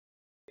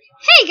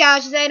Hey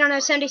guys, it's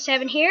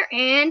 877 here,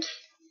 and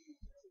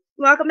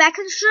welcome back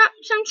to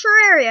some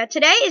terraria.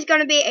 Today is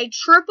going to be a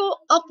triple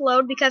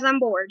upload because I'm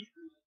bored.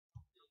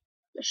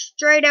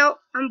 Straight out,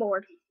 I'm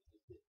bored.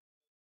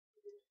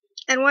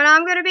 And what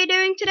I'm going to be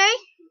doing today,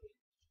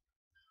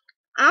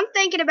 I'm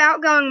thinking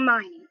about going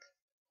mining.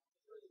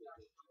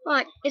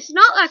 Like, it's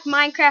not like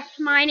Minecraft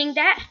mining.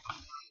 That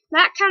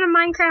kind of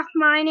Minecraft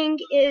mining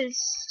is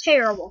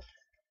terrible.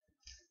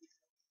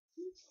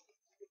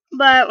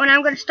 But when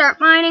I'm going to start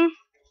mining,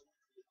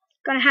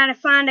 I'm going to have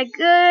to find a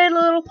good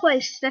little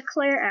place to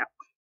clear out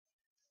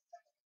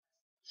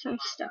some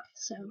stuff.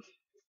 So.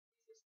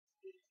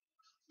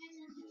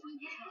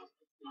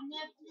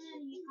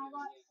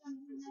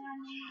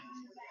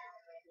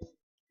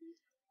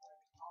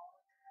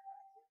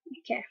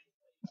 Okay.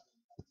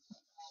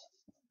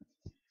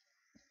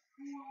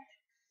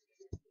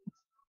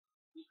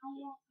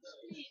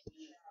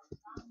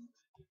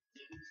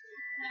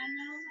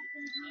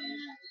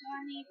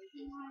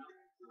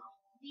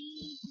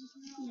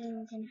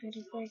 I'm gonna have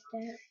to break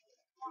that.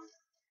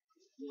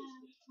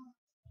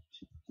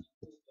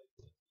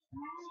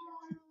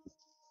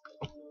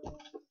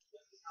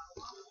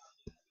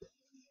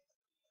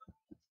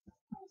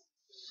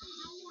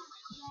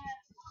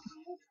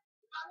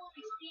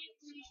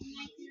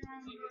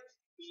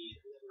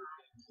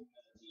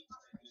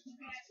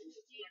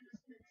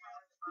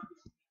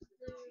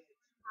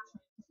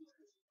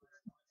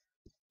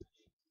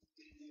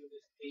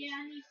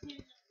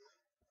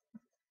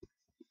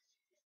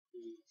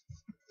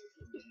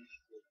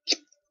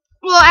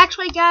 Well,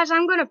 actually, guys,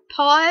 I'm gonna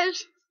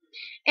pause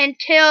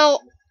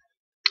until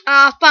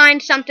I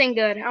find something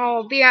good.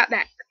 I'll be right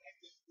back.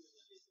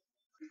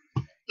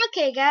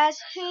 Okay, guys,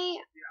 hey,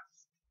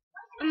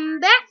 I'm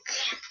back.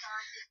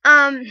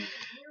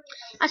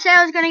 I said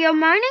I was gonna go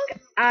mining.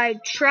 I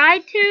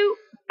tried to.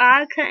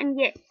 I couldn't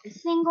get a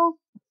single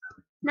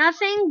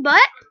nothing,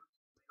 but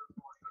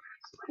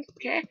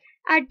okay,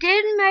 I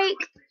did make.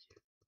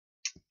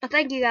 I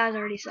think you guys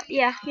already saw.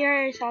 Yeah, you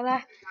already saw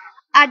that.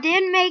 I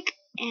did make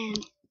an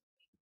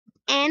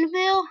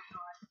anvil,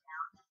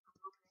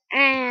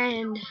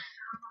 and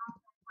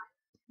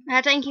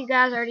I think you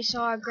guys already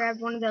saw. I grabbed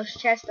one of those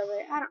chests over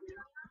there. I don't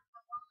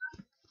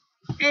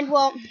know. And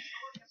well,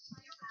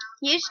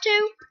 used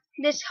to,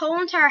 this whole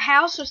entire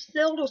house was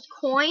filled with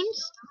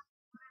coins.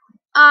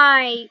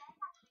 I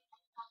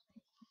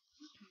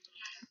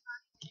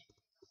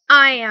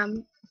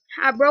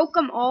broke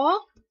them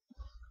all.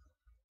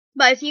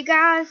 But if you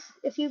guys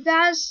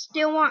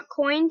still want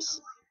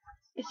coins,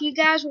 if you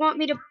guys want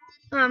me to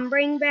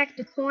bring back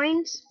the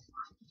coins,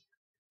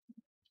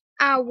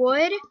 I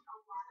would. You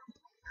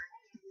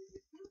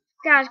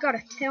guys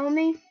gotta tell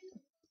me.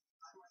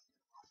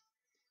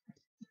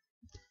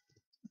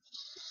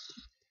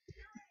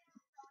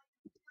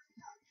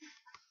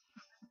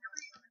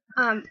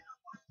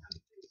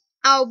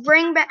 I'll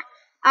bring back.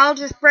 I'll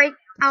just break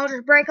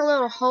a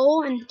little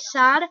hole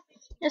inside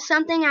of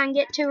something I can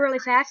get to really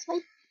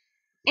fastly,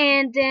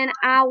 and then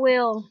I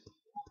will.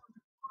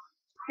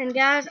 And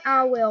guys,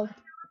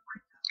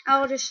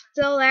 I'll just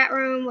fill that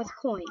room with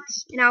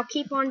coins, and I'll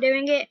keep on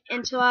doing it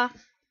until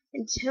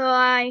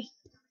I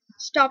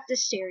stop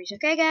this series.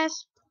 Okay,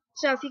 guys?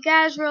 So if you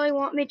guys really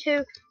want me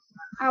to,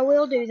 I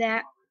will do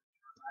that.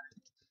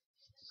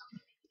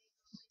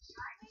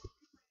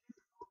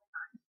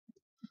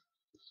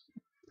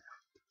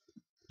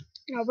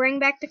 I'll bring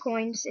back the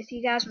coins if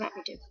you guys want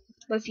me to.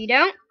 But if you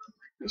don't,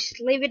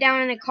 just leave it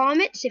down in the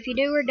comments if you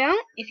do or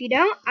don't. If you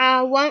don't,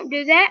 I won't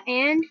do that,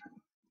 and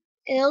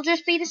it'll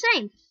just be the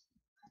same.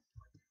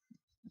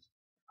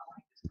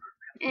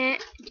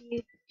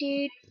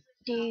 Do,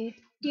 do,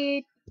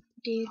 do,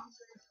 do.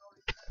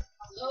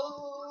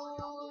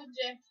 Hello,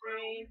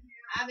 Jeffrey.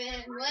 I've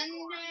been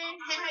wondering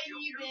how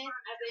you been.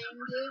 I've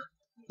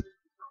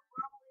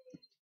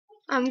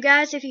been good.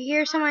 Guys, if you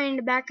hear someone in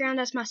the background,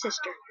 that's my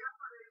sister.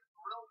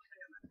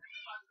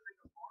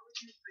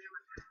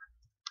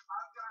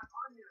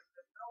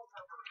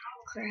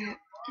 Crap,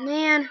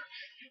 man.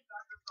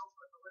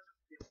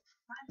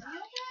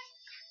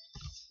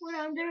 What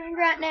I'm doing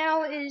right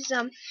now is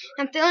I'm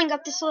filling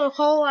up this little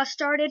hole I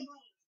started.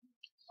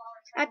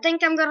 I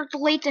think I'm gonna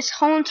delete this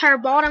whole entire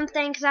bottom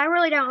thing because I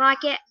really don't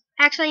like it.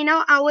 Actually, you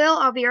know, I will.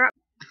 I'll be right.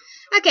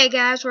 Okay,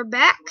 guys, we're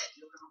back.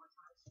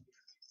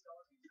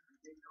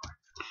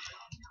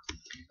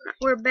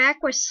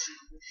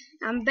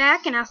 I'm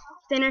back, and I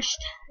finished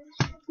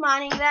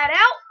mining that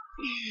out.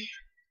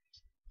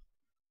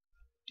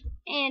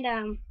 And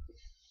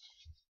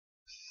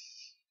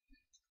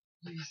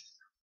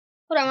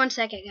hold on one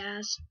second,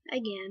 guys.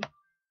 Again.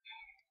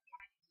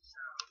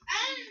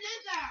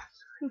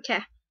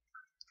 Okay.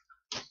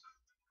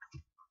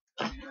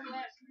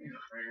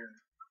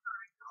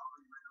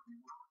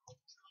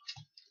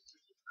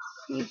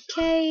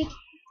 Okay.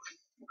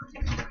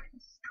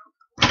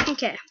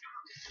 Okay.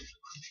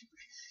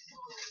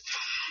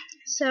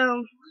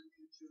 So,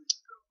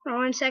 hold on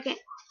one second,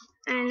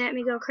 and let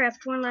me go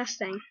craft one last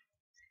thing.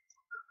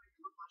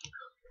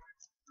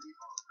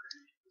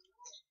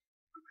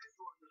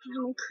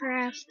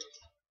 Craft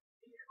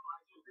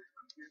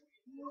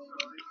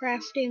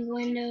Crafting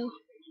window.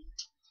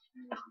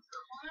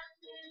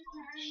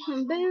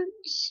 Some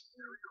boots.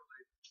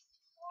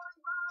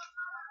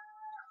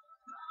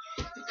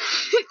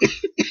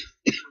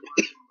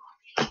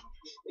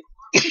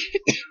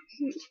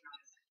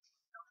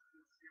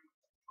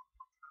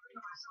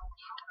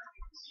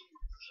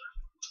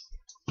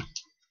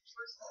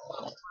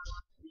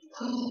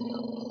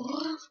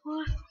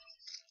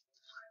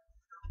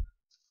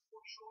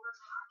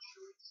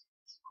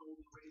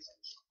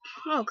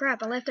 Oh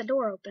crap, I left the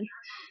door open.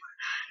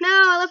 No,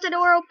 I left the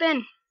door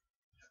open.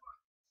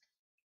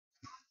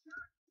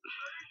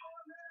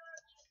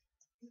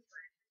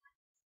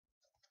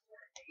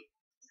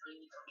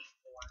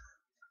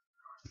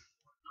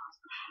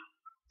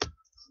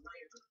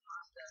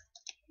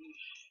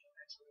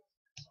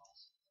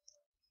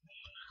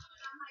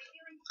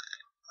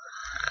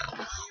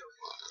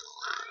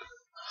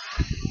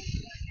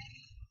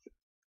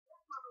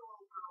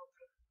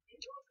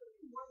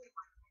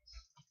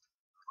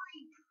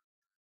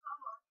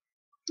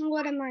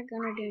 What am I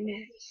gonna do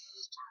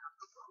next?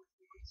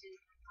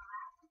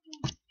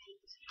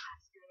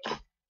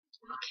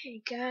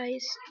 Okay,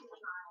 guys.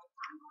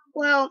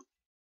 Well,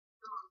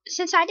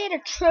 since I am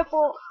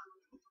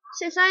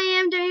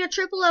doing a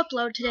triple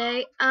upload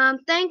today,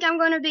 think I'm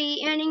gonna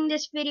be ending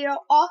this video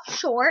off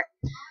short.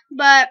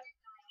 But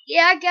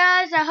yeah,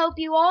 guys, I hope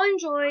you all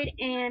enjoyed,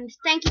 and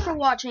thank you for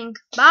watching.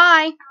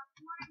 Bye.